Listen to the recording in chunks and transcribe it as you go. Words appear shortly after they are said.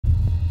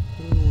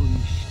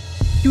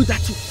Dude,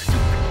 that's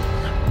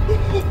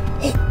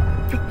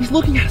oh, he's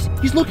looking at us.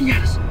 He's looking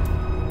at us.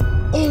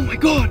 Oh my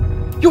god.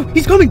 Yo,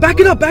 he's coming. Back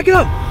it up. Back it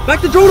up.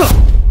 Back the drone up.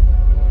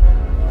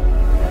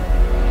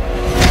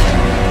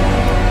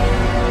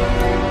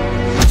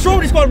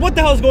 Stromedy squad, what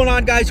the hell is going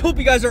on, guys? Hope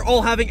you guys are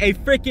all having a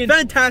freaking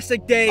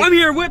fantastic day. I'm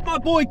here with my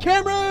boy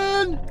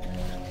Cameron.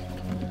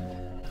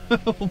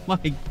 Oh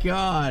my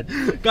god.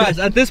 Guys,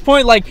 at this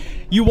point, like,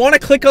 you want to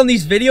click on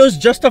these videos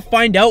just to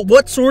find out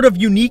what sort of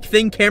unique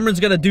thing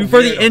Cameron's gonna do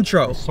for the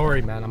intro.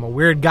 Sorry, man. I'm a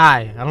weird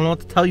guy. I don't know what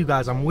to tell you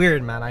guys. I'm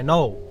weird, man. I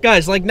know.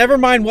 Guys, like, never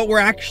mind what we're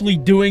actually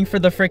doing for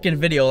the freaking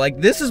video.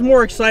 Like, this is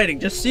more exciting.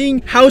 Just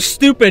seeing how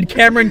stupid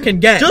Cameron can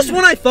get. Just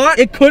when I thought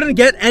it couldn't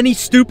get any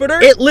stupider,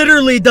 it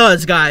literally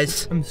does,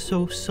 guys. I'm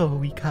so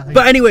sorry, guys.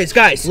 But anyways,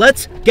 guys,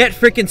 let's get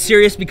freaking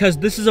serious because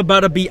this is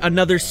about to be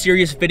another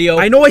serious video.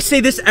 I know I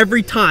say this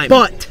every time,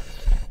 but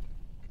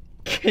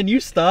can you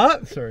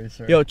stop? Sorry.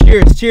 Yo,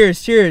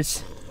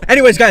 cheers.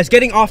 Anyways, guys,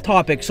 getting off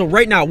topic. So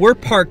right now, we're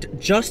parked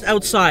just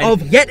outside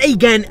of yet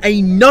again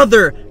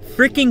another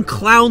freaking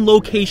clown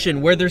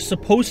location where there's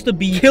supposed to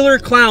be killer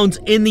clowns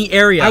in the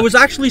area. I was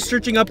actually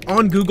searching up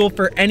on Google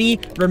for any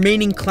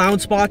remaining clown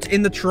spots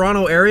in the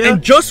Toronto area,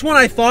 and just when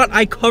I thought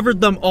I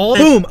covered them all,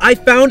 boom, I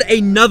found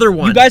another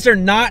one. You guys are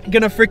not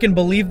gonna freaking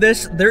believe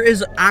this. There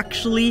is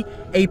actually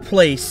a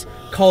place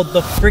called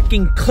the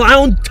freaking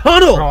Clown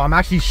Tunnel. Bro, I'm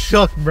actually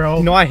shook, bro.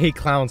 You know I hate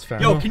clowns,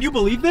 fam. Yo, can you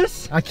believe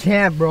this? I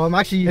can't, bro. I'm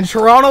actually in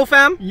Toronto,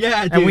 fam.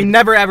 Yeah, dude. And we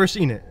never ever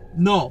seen it.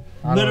 No,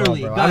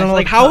 literally, know, guys,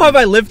 like, how have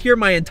I lived here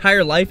my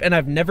entire life and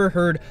I've never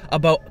heard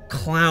about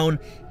Clown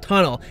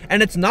Tunnel?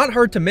 And it's not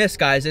hard to miss,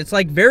 guys. It's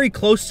like very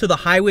close to the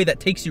highway that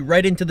takes you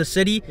right into the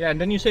city. Yeah,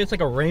 and then you say it's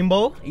like a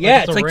rainbow?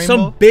 Yeah, it's like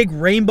some big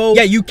rainbow.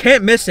 Yeah, you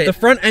can't miss it. The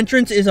front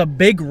entrance is a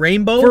big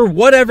rainbow for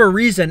whatever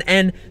reason,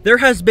 and there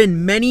has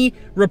been many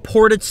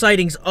reported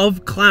sightings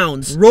of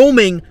clowns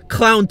roaming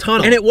Clown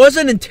Tunnel. And it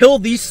wasn't until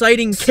these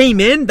sightings came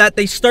in that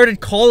they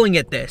started calling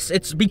it this.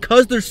 It's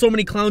because there's so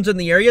many clowns in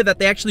the area that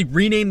they actually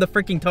renamed the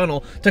freaking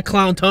tunnel to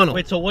Clown Tunnel.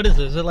 Wait, so what is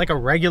this? Is it like a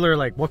regular,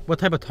 like, what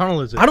type of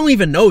tunnel is it? I don't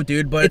even know,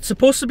 dude, but it's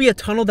supposed to be a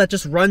tunnel that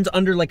just runs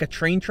under like a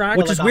train track,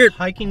 which like is weird.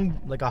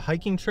 Like a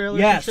hiking trail or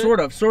yeah, some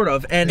shit? sort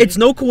of. And it's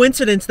no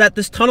coincidence that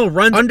this tunnel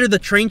runs under the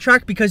train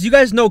track, because you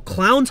guys know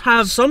clowns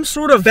have some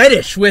sort of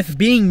fetish with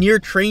being near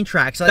train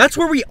tracks. That's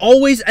where we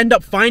always end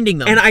up finding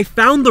them. And I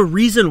found the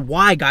reason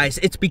why, guys.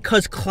 It's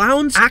because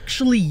clowns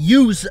actually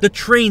use the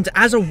trains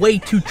as a way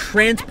to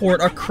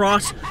transport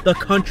across the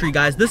country,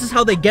 guys. This is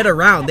how they get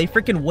around. They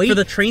freaking wait for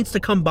the trains to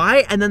come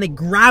by, and then they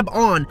grab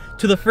on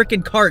to the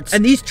freaking carts.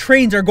 And these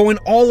trains are going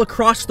all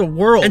across the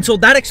world. And so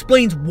that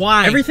explains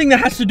why everything that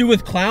has to do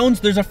with clowns,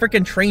 there's a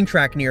freaking train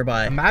track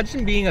nearby.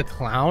 Imagine being a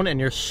clown and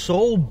you're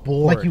so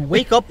bored. Like, you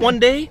wake up one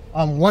day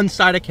on one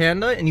side of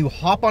Canada and you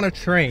hop on a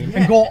train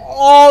and go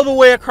all the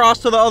way across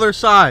to the other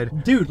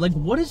side. Dude, like,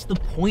 what is the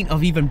point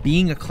of even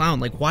being a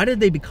clown? Like, why did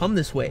they become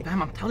this way?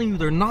 Damn, I'm telling you,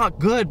 they're not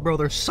good, bro.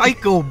 They're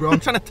psycho, bro.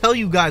 I'm trying to tell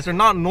you guys, they're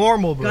not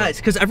normal, bro. Guys,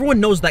 because everyone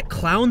knows that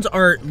clowns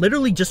are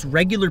literally just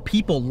regular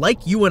people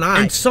like you and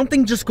I. And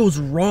something just goes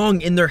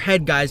wrong in their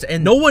head, guys.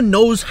 And no one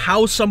knows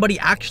how somebody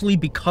actually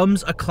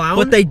becomes a clown,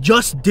 but they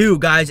just do,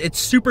 guys. It's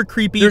super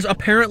creepy. There's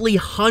apparently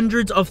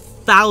hundreds of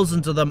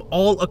thousands of them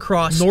all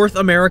across North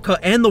America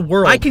and the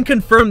world. I can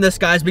confirm this,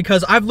 guys,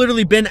 because I've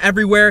literally been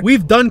everywhere.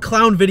 We've done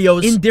clown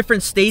videos in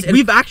different states, and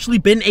we've actually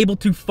been able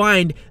to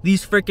find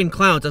these freaking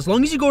clowns. As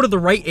long as you go to the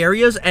right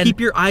areas and keep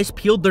your eyes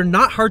peeled, they're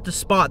not hard to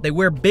spot. They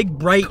wear big,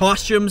 bright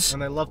costumes.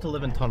 And they love to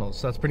live in tunnels,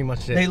 so that's pretty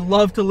much it. They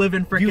love to live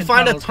in freaking tunnels. You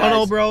find a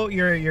tunnel, guys, bro,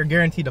 you're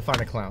guaranteed to find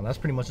a clown. That's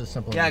pretty much as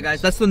simple as yeah,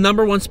 guys, that's the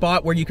 #1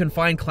 spot where you can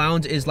find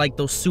clowns, is like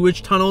those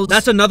sewage tunnels.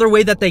 That's another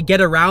way that they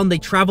get around. They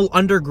travel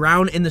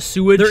underground in the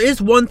sewage. There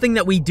is one thing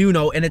that we do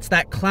know, and it's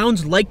that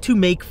clowns like to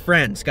make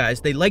friends,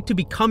 guys. They like to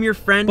become your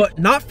friend, but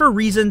not for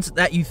reasons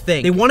that you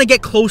think. They want to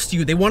get close to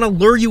you. They want to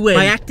lure you in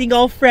by acting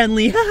all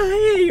friendly.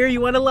 Hey, here, you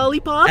want a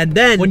lollipop? And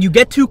then when you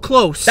get too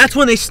close, that's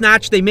when they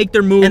snatch, they make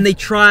their move, and they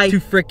try to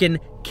freaking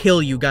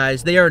kill you,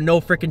 guys. They are no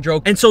freaking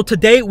joke. And so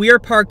today we are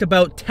parked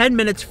about 10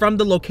 minutes from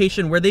the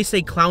location where they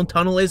say Clown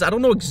Tunnel is. I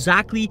don't know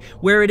exactly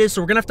where it is,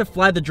 so we're gonna have to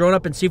fly the drone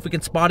up and see if we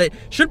can spot it.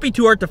 Shouldn't be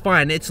too hard to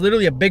find. It's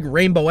literally a big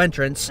rainbow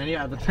entrance. And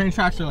yeah, the train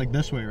tracks are like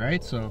this way,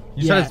 right? So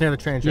you said it's near the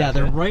train tracks. Yeah,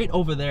 they're right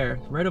over there.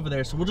 Right over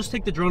there. So we'll just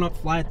take the drone up,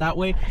 fly it that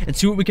way, and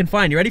see what we can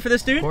find. You ready for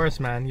this, dude? Of course,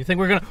 man. You think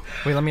we're gonna...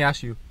 Wait, let me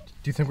ask you.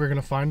 Do you think we're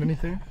gonna find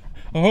anything?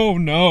 Oh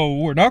no,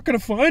 we're not gonna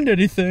find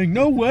anything.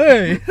 No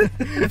way.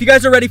 If you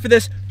guys are ready for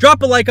this,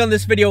 drop a like on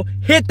this video,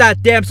 hit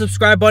that damn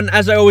subscribe button.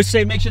 As I always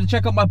say, make sure to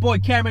check out my boy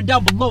Cameron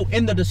down below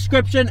in the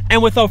description.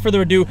 And without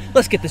further ado,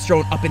 let's get this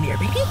drone up in the air,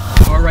 baby.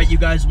 All right, you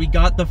guys, we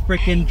got the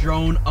freaking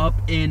drone up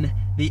in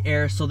the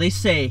air. So they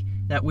say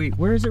that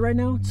where is it right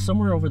now? It's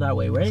somewhere over that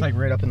way, right? It's like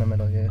right up in the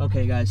middle, yeah.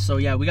 Okay, guys, so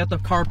yeah, we got the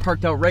car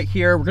parked out right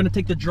here. We're gonna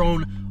take the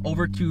drone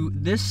over to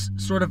this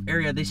sort of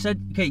area. They said,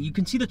 okay, you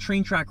can see the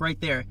train track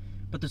right there,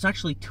 but there's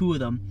actually 2 of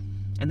them.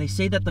 And they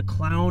say that the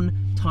Clown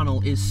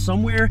Tunnel is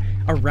somewhere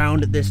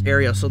around this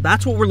area. So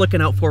that's what we're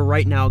looking out for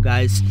right now,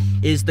 guys,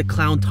 is the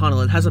Clown Tunnel.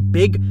 It has a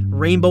big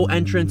rainbow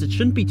entrance. It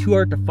shouldn't be too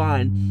hard to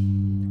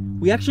find.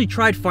 We actually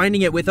tried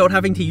finding it without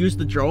having to use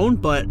the drone,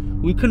 but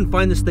we couldn't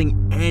find this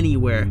thing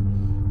anywhere.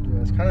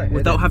 Yeah, it's kind of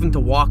without having to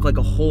walk like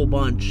a whole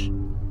bunch.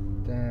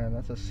 Damn,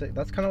 that's a sick.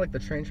 That's kind of like the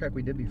train track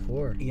we did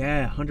before.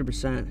 Yeah,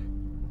 100%.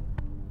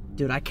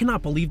 Dude, I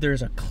cannot believe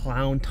there's a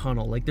clown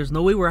tunnel. Like, there's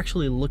no way we're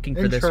actually looking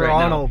for this right now.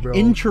 In Toronto, bro.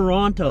 In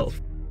Toronto.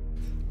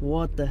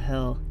 What the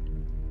hell?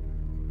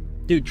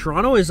 Dude,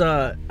 Toronto is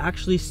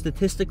actually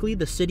statistically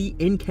the city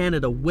in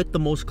Canada with the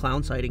most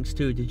clown sightings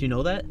too. Did you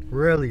know that?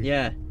 Really?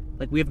 Yeah.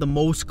 Like, we have the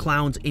most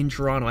clowns in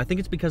Toronto. I think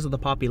it's because of the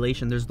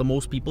population. There's the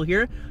most people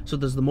here, so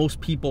there's the most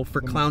people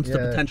for clowns to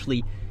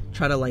potentially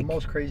try to, like... The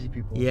most crazy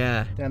people.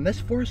 Yeah. Damn, this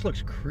forest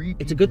looks creepy.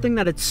 It's a good thing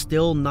that it's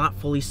still not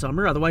fully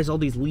summer. Otherwise, all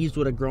these leaves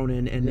would have grown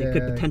in, and it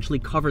could potentially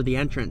cover the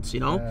entrance,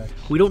 you know? Yeah.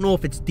 We don't know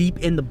if it's deep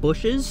in the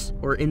bushes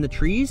or in the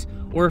trees,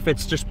 or if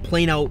it's just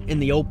plain out in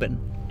the open.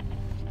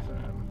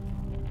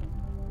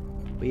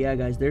 But yeah,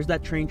 guys, there's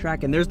that train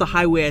track, and there's the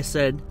highway I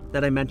said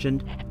that I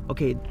mentioned.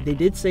 Okay, they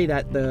did say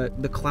that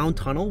the clown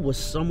tunnel was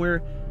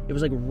somewhere, it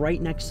was like right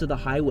next to the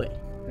highway.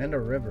 And a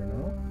river,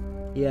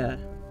 no? Yeah.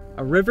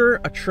 A river,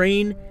 a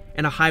train,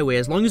 and a highway.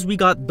 As long as we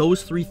got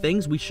those three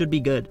things, we should be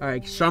good. All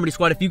right, Stromedy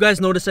Squad, if you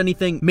guys notice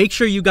anything, make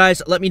sure you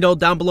guys let me know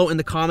down below in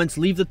the comments.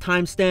 Leave the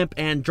timestamp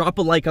and drop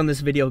a like on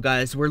this video,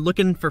 guys. We're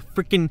looking for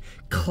freaking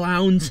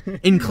clowns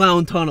in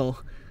Clown Tunnel.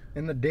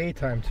 In the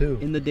daytime, too.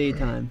 In the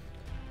daytime.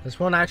 This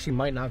one actually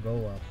might not go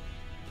well.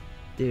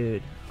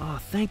 Dude. Oh,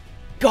 thank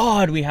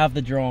God we have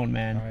the drone,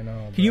 man. I know,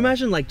 bro. Can you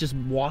imagine, like, just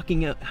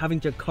walking out, having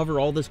to cover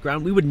all this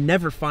ground? We would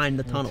never find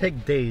the tunnel. It'll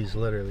take days,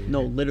 literally.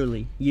 No,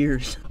 literally.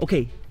 Years.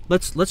 Okay,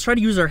 let's try to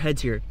use our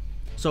heads here.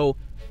 So,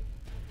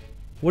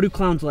 what do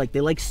clowns like?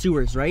 They like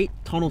sewers, right?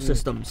 Tunnel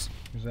systems.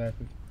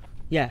 Exactly.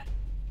 Yeah.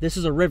 This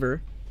is a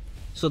river,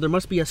 so there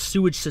must be a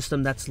sewage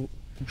system that's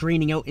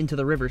draining out into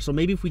the river. So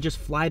maybe if we just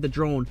fly the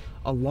drone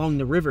along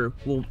the river,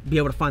 we'll be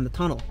able to find the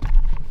tunnel.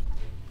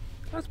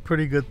 That's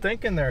pretty good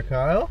thinking there,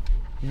 Kyle.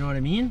 You know what I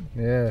mean?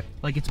 Yeah.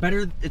 Like, it's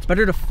better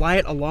to fly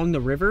it along the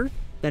river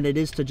than it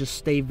is to just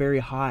stay very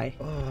high.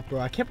 Oh, bro,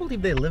 I can't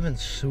believe they live in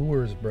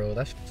sewers, bro.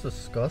 That's just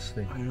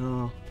disgusting. I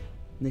know.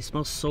 And they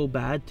smell so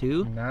bad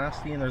too.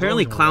 Nasty. And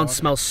apparently clowns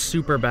smell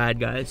super bad,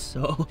 guys.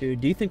 So, dude,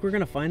 do you think we're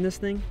gonna find this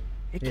thing?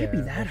 It can't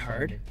be that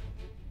hard.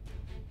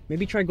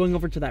 Maybe try going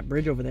over to that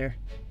bridge over there.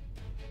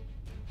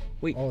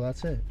 Wait. Oh,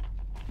 that's it.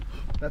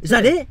 Is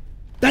that it?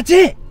 That's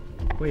it!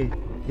 Wait,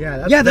 yeah,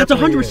 that's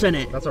 100%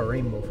 it. That's a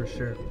rainbow for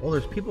sure. Oh,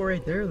 there's people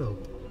right there though.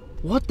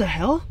 What the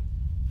hell?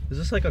 Is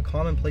this like a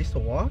common place to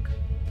walk?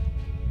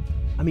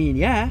 I mean,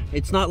 yeah,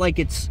 it's not like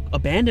it's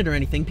abandoned or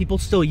anything. People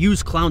still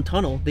use Clown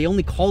Tunnel. They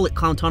only call it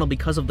Clown Tunnel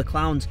because of the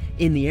clowns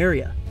in the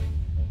area.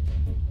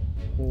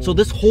 So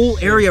this whole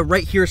area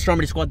right here,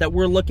 Stromedy Squad, that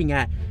we're looking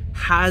at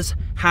has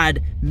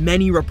had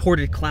many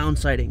reported clown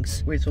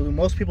sightings. Wait, so do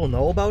most people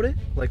know about it?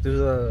 Like, there's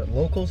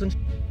locals and...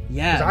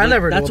 Yeah, I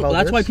never knew about this.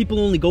 That's why people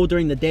only go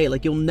during the day.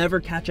 Like, you'll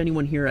never catch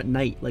anyone here at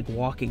night, like,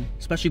 walking,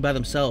 especially by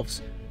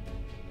themselves.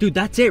 Dude,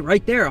 that's it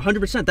right there,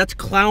 100%. That's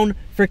Clown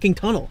freaking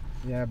Tunnel.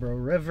 Yeah, bro.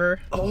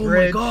 River, my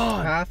bridge,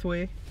 God.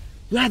 pathway.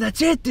 Yeah,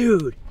 that's it,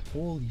 dude.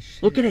 Holy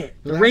shit. Look at it.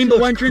 The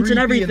rainbow entrance and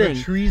everything. And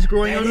the trees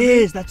growing out of it. It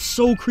is. That's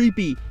so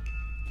creepy.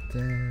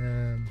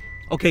 Damn.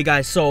 Okay,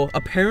 guys, so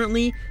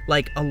apparently,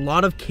 like, a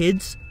lot of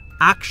kids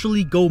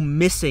actually go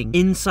missing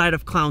inside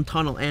of Clown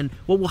Tunnel, and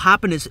what will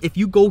happen is if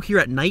you go here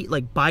at night,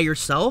 like, by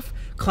yourself,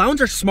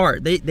 clowns are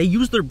smart. They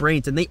use their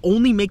brains, and they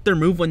only make their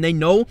move when they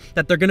know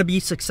that they're gonna be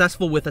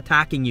successful with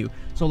attacking you.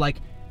 So, like,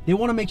 they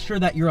want to make sure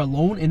that you're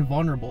alone and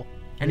vulnerable.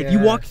 And if you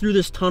walk through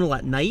this tunnel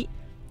at night,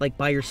 like,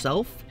 by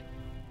yourself,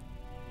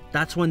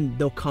 that's when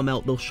they'll come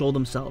out. They'll show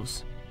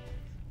themselves.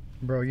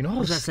 Bro, you know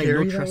how scary that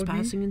would be? No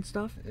trespassing and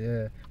stuff?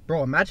 Yeah.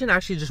 Bro, imagine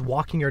actually just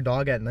walking your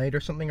dog at night or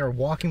something, or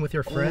walking with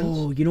your friends.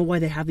 Oh, you know why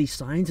they have these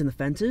signs in the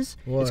fences?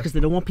 What? It's because they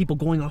don't want people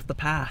going off the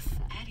path.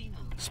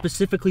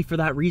 Specifically for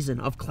that reason,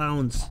 of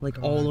clowns,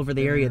 like, all over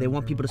the area. They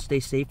want people to stay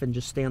safe and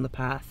just stay on the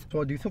path.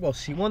 So do you think we'll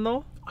see one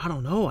though? I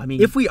don't know. I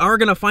mean, if we are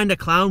gonna find a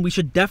clown, we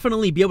should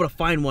definitely be able to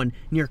find one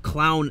near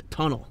Clown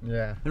Tunnel.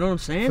 Yeah. You know what I'm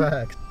saying?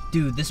 Facts.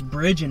 Dude, this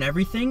bridge and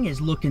everything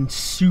is looking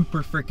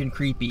super freaking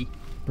creepy.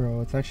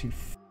 Bro, it's actually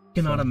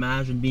Cannot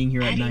imagine being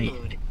here at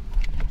night.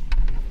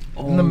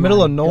 Oh, in the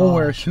middle of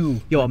nowhere too.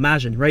 Yo,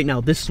 imagine right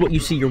now, this is what you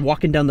see. You're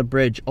walking down the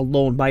bridge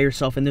alone by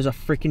yourself, and there's a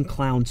freaking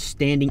clown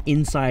standing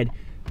inside.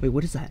 Wait,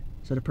 what is that?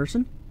 Is that a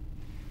person?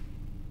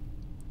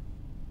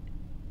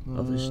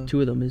 Oh, there's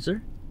two of them, is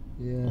there?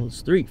 Yeah. Oh,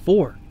 there's 3,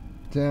 4.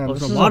 Damn,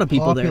 there's a lot of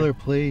people there. Popular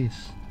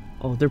place.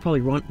 Oh, they're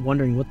probably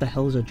wondering what the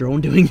hell is a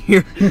drone doing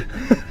here.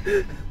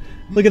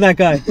 Look at that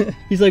guy.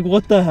 He's like,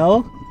 what the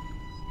hell?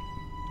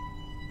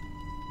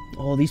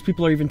 Oh, these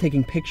people are even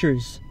taking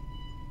pictures.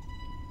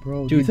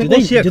 Bro, dude, do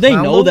they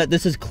know that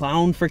this is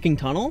Clown freaking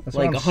Tunnel?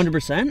 Like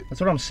 100%? That's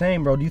what I'm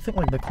saying, bro. Do you think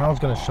like the clown's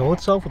gonna show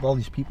itself with all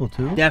these people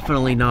too?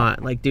 Definitely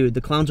not. Like, dude,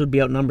 the clowns would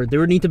be outnumbered. There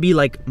would need to be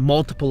like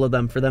multiple of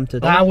them for them to.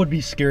 That would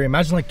be scary.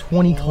 Imagine like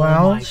 20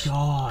 clowns. Oh my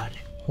God.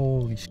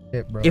 Holy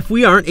shit, bro. If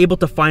we aren't able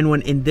to find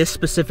one in this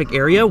specific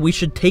area, we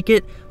should take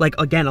it, like,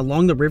 again,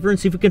 along the river and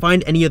see if we can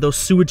find any of those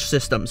sewage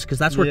systems, because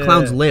that's where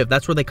clowns live.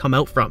 That's where they come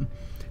out from.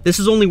 This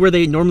is only where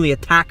they normally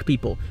attack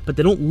people, but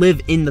they don't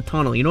live in the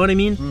tunnel. You know what I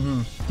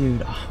mean?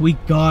 Dude, we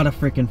gotta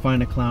freaking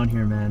find a clown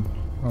here, man.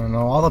 I don't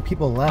know. All the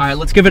people left. All right,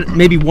 let's give it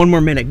maybe one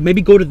more minute.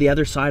 Maybe go to the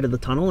other side of the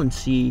tunnel and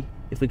see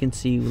if we can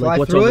see like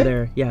what's over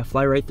there. Yeah,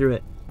 fly right through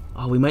it.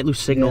 Oh, we might lose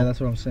signal. Yeah,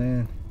 that's what I'm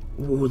saying.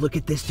 Ooh, look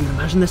at this, dude.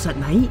 Imagine this at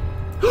night.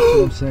 That's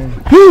what I'm saying.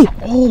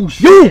 Oh,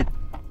 shit.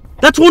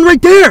 That's one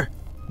right there.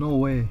 No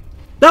way.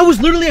 That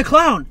was literally a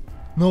clown.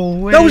 No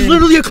way. That was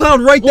literally a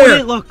clown right there.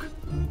 Wait, look.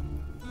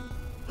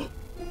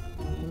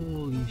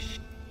 Holy shit.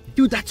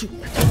 Dude, that's...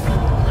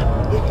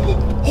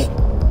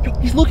 Oh, yo,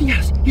 he's looking at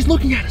us. He's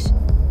looking at us.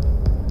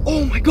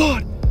 Oh, my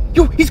God.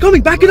 Yo, he's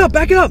coming. Back it up.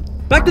 Back it up.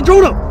 Back the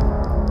drone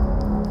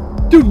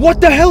up. Dude,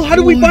 what the hell? How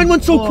did we find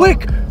one so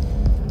quick?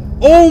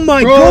 Oh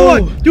my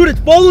God. Dude, it's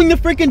following the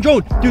freaking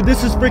drone. Dude,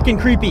 this is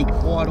freaking creepy.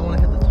 Oh, I don't want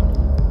to hit the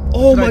tunnel.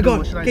 Oh my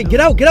God. Okay, get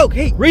out, get out.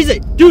 Hey, raise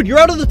it. Dude, you're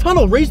out of the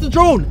tunnel. Raise the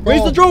drone.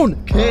 Raise the drone.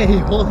 Okay,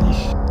 holy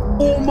shit.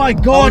 Oh my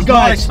God, I was guys.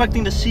 not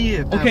expecting to see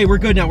it. Okay, we're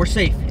good now. We're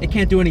safe. It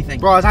can't do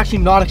anything. Bro, I was actually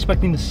not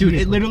expecting to see it.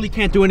 Dude, it literally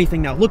can't do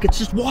anything now. Look, it's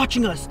just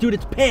watching us. Dude,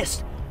 it's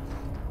pissed.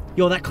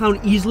 Yo, that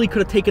clown easily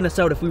could have taken us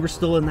out if we were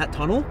still in that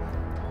tunnel.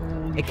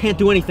 It can't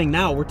do anything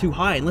now. We're too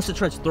high. Unless it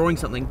tries throwing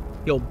something.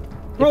 Yo,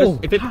 bro,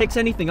 if it picks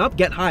anything up,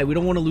 get high. We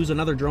don't want to lose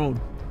another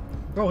drone.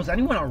 Bro, was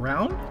anyone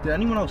around? Did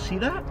anyone else see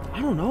that?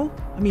 I don't know.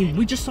 I mean,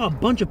 we just saw a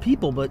bunch of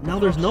people, but now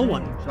there's no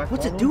one.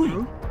 What's it doing?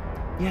 Through?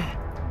 Yeah.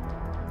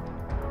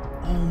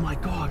 Oh my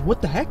God,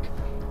 what the heck?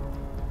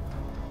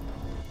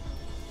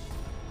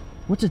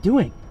 What's it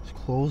doing? It's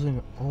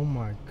closing. Oh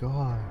my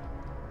God.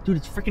 Dude,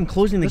 it's freaking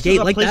closing the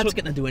gate. Like that's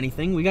gonna do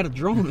anything. We got a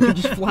drone. We can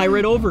just fly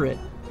right over it.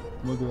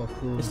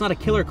 It's not a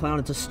killer clown,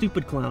 it's a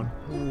stupid clown.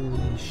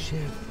 Holy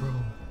shit, bro.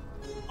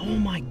 Oh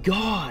my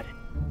God.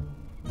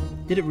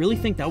 Did it really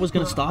think that was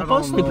gonna stop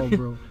us? I don't know,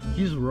 bro.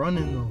 He's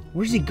running though.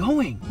 Where's he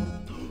going?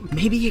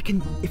 Maybe it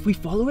can, if we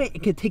follow it,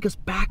 it can take us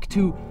back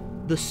to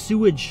the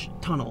sewage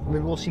tunnel. Maybe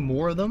we'll see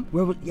more of them?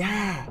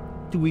 Yeah.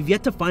 Dude, we've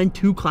yet to find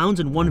 2 clowns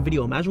in one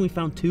video. Imagine we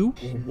found 2.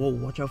 Whoa,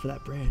 watch out for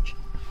that branch.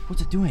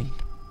 What's it doing?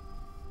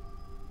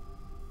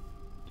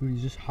 Dude,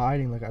 he's just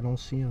hiding like I don't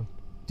see him.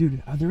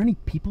 Dude, are there any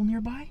people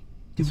nearby?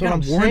 Dude, that's what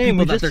I'm saying.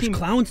 People that there's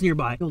clowns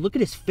nearby. Yo, look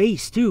at his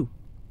face too.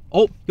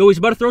 Oh, yo, he's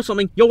about to throw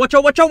something. Yo, watch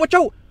out, watch out, watch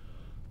out.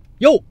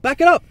 Yo,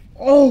 back it up.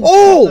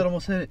 Oh! That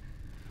almost hit it.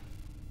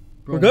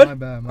 Bro, we're good? My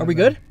bad, are we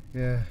good?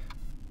 Yeah.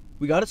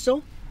 We got it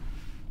still?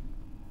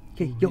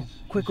 Okay, yo,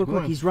 quick,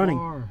 he's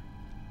running.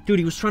 Dude,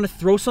 he was trying to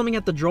throw something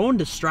at the drone,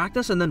 distract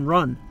us, and then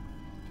run.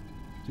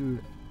 Dude,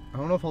 I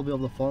don't know if I'll be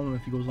able to follow him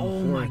if he goes in the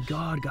forest. Oh my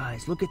God,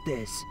 guys, look at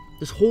this.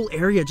 This whole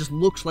area just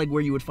looks like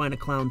where you would find a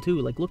clown too.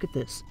 Like, look at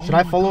this. Should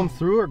I follow him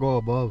through or go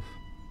above?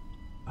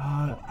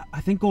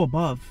 I think go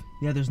above.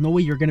 Yeah, there's no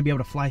way you're gonna be able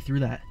to fly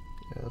through that.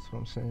 Yeah, that's what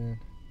I'm saying.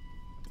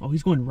 Oh,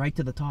 he's going right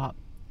to the top.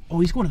 Oh,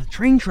 he's going to the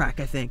train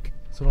track, I think.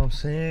 That's what I'm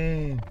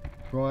saying.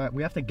 Bro,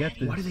 we have to get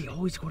this. Why do they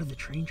always go to the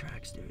train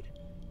tracks, dude?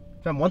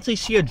 Fam, once they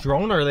see a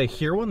drone or they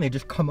hear one, they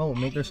just come out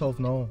and make themselves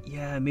known.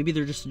 Yeah, maybe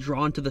they're just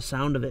drawn to the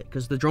sound of it,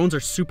 because the drones are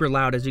super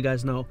loud, as you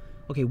guys know.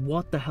 Okay,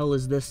 what the hell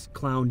is this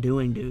clown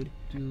doing, dude?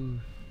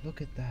 Dude,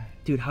 look at that.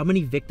 Dude, how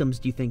many victims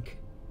do you think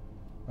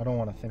I don't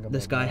want to think about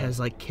this guy has,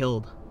 like,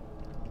 killed?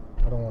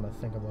 I don't want to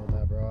think about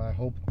that, bro. I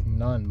hope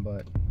none,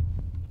 but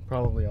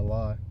probably a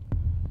lot.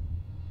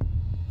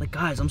 Like,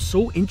 guys, I'm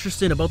so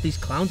interested about these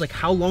clowns. Like,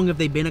 how long have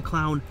they been a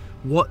clown?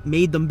 What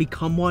made them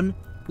become one?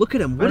 Look at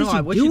him. What is he doing?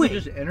 I wish you could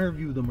just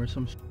interview them or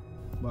some shit.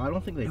 But I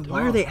don't think they talk.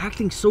 Why are they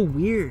acting so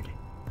weird?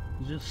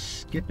 He's just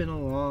skipping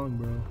along,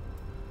 bro.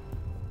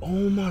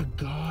 Oh my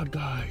God,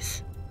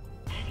 guys.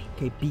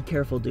 Okay, be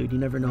careful, dude. You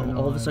never know.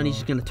 All of a sudden, he's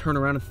just gonna turn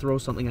around and throw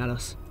something at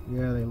us.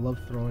 Yeah, they love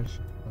throwing shit.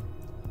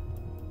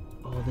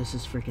 Oh, this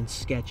is freaking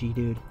sketchy,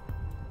 dude.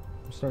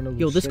 I'm starting to lose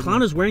Yo, this signal.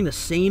 clown is wearing the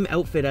same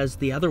outfit as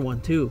the other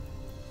one, too.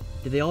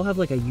 Did they all have,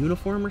 like, a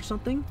uniform or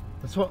something?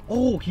 That's what.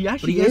 Oh, he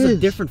actually But he has a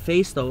different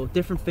face, though.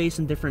 Different face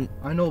and different...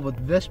 I know,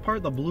 but this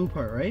part, the blue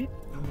part, right?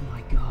 Oh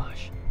my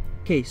gosh.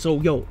 Okay,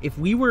 so, yo, if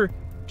we were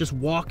just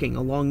walking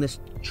along this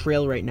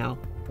trail right now,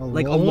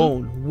 like,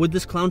 alone, would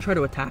this clown try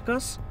to attack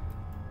us?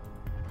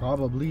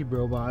 Probably,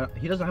 bro, but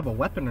he doesn't have a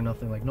weapon or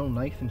nothing, like no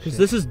knife and shit. Because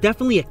this is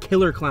definitely a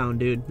killer clown,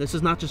 dude. This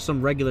is not just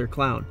some regular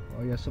clown.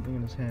 Oh, he has something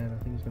in his hand.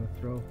 I think he's gonna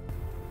throw.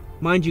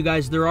 Mind you,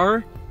 guys, there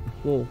are...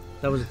 Whoa,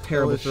 that was a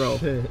terrible throw.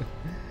 Shit.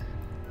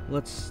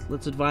 Let's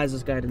advise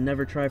this guy to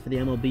never try for the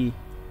MLB.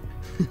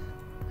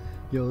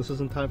 Yo, this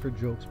isn't time for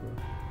jokes, bro.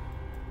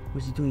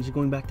 What's he doing? Is he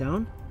going back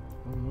down?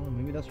 I don't know.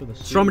 Maybe that's where the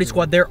Stromedy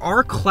squad, there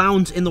are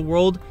clowns in the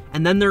world,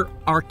 and then there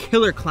are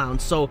killer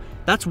clowns. So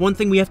that's one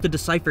thing we have to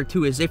decipher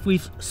too, is if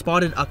we've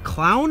spotted a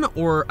clown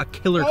or a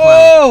killer clown.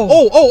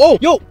 Oh!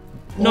 Yo!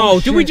 No,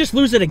 did we just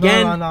lose it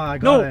again? No, I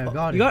got it. I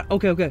got it. You got it?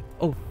 Okay.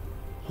 Oh.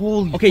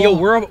 Holy Okay, yo,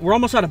 we're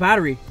almost out of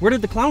battery. Where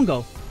did the clown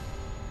go?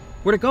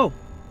 Where'd it go?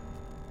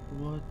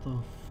 What the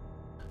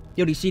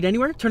Yo, do you see it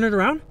anywhere? Turn it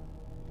around.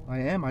 I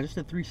am. I just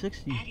did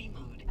 360.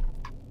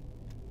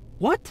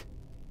 What?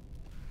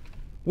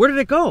 Where did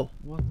it go?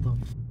 What the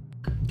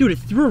f? Dude, it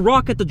threw a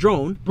rock at the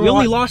drone. Bro, we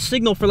only lost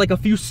signal for like a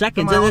few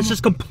seconds and it's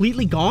just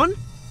completely gone?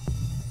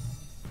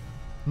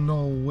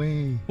 No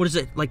way. What is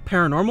it, like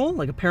paranormal?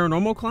 Like a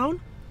paranormal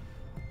clown?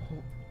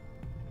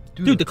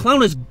 Dude, the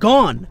clown is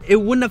gone. It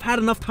wouldn't have had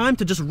enough time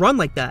to just run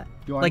like that.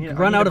 Like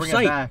run out of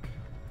sight.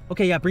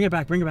 Okay, yeah, bring it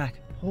back, bring it back.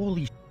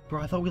 Holy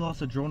bro, I thought we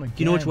lost the drone again.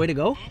 Do you know which way to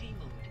go?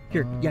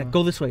 Here, yeah,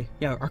 go this way.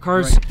 Yeah, our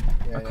car's,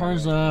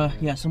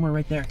 yeah, somewhere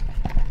right there.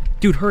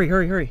 Dude, hurry,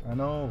 hurry, hurry. I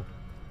know.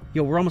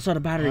 Yo, we're almost out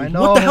of battery. I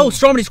know. What the hell,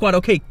 Stromedy Squad?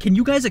 Okay, can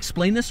you guys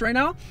explain this right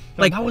now?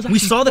 Like, we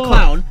saw the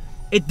clown,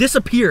 it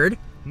disappeared.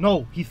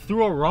 No, he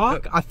threw a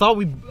rock. I thought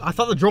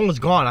the drone was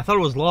gone. I thought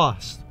it was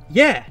lost.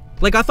 Yeah.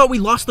 Like, I thought we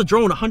lost the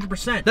drone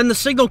 100%. Then the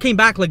signal came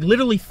back, like,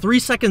 literally 3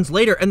 seconds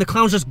later, and the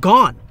clown's just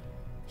gone.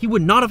 He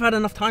would not have had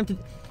enough time to...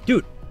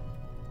 Dude,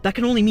 that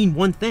can only mean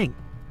one thing.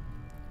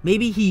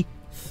 Maybe he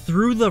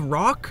threw the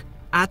rock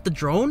at the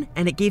drone,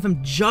 and it gave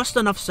him just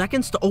enough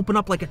seconds to open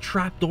up, like, a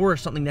trap door or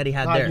something that he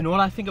had there. You know what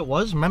I think it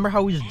was? Remember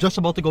how he was just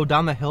about to go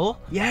down the hill?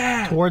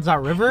 Yeah. Towards that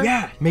river?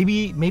 Yeah.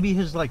 Maybe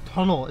his, like,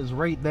 tunnel is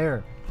right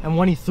there. And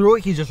when he threw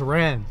it, he just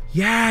ran.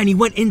 Yeah, and he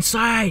went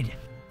inside.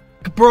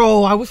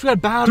 Bro, I wish we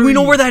had battery. Do we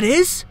know where that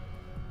is?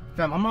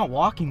 Fam, I'm not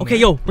walking. Okay,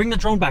 yo, bring the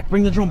drone back.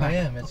 Bring the drone back. I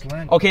am. It's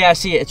landing. Okay, I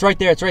see it. It's right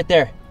there. It's right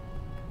there.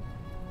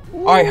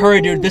 All right,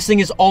 hurry, dude. This thing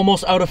is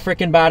almost out of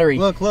freaking battery.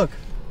 Look, look.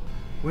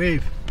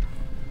 Wave.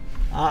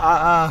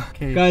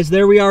 Okay. Guys,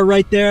 there we are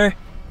right there.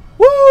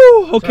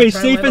 Woo! Okay,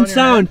 safe and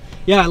sound.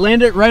 Yeah,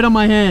 land it right on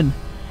my hand.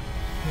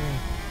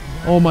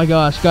 Oh my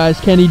gosh, guys,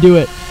 can he do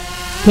it?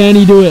 Can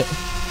he do it?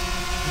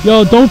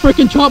 Yo, don't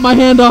freaking chop my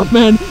hand off,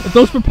 man. If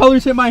those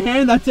propellers hit my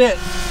hand, that's it.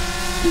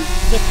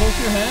 Is it close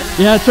to your hand?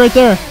 Yeah, it's right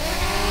there.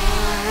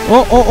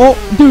 Oh, oh,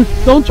 oh. Dude,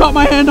 don't chop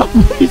my hand off,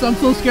 please. I'm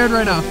so scared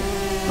right now.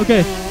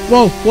 Okay.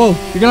 Whoa, whoa.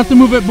 You're gonna have to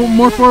move it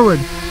more forward.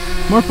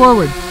 More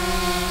forward.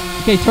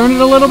 Okay, turn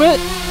it a little bit.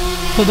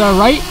 To the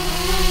right.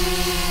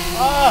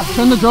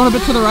 Turn the drone a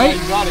bit to the right.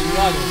 You got it, you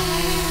got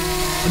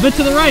it. A bit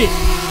to the right.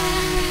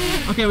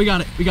 Okay, we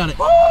got it. We got it.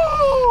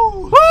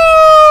 Woo!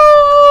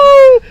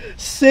 Woo!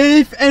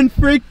 Safe and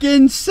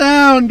freaking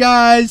sound,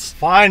 guys.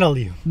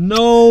 Finally.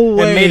 No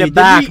way. It made it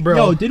back, bro.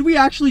 Yo, did we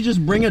actually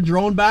just bring a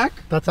drone back?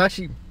 That's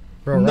actually...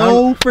 Bro,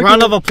 no freaking...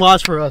 Round of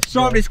applause for us.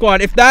 Stromedy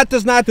Squad, if that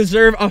does not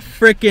deserve a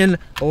freaking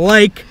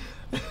like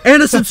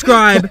and a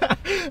subscribe,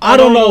 I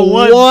don't know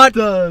what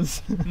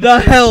does.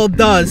 the hell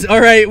does. All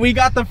right, we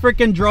got the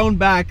freaking drone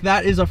back.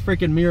 That is a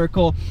freaking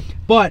miracle.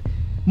 But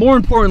more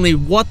importantly,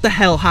 what the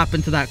hell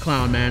happened to that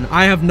clown, man?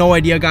 I have no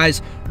idea,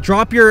 guys.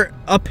 Drop your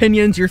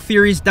opinions, your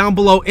theories down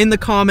below in the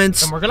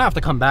comments. And we're gonna have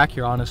to come back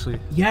here, honestly.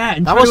 Yeah,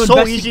 and that was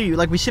so easy.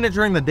 Like, we seen it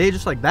during the day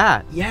just like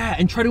that. Yeah,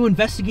 and try to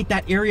investigate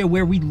that area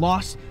where we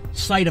lost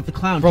sight of the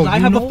clown. Bro, I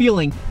have a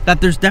feeling that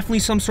there's definitely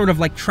some sort of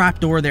like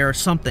trapdoor there or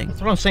something. That's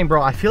what I'm saying,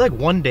 bro. I feel like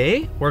one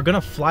day we're gonna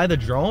fly the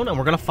drone and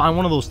we're gonna find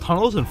one of those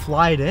tunnels and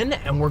fly it in,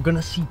 and we're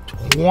gonna see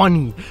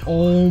 20.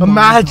 Oh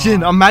my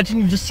God. Imagine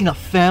you've just seen a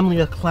family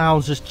of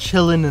clowns just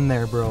chilling in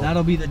there, bro.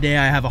 That'll be the day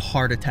I have a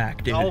heart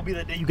attack, dude. That'll be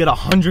the day you get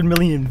 100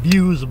 million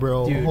views,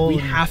 bro. Dude, we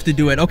have to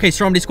do it. Okay,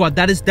 Stromedy Squad,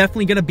 that is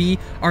definitely gonna be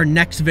our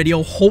next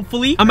video,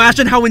 hopefully.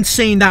 Imagine how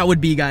insane that would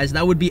be, guys.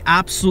 That would be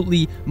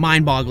absolutely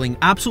mind-boggling,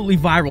 absolutely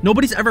viral.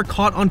 Nobody's ever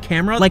caught on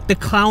camera like the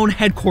clown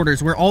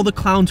headquarters where all the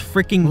clowns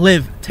freaking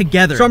live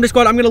together. Stromedy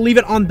Squad, I'm gonna leave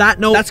it on that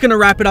note. That's gonna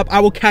wrap it up.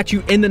 I will catch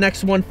you in the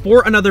next one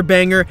for another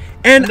banger.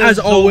 And as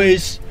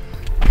always,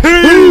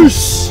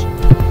 peace!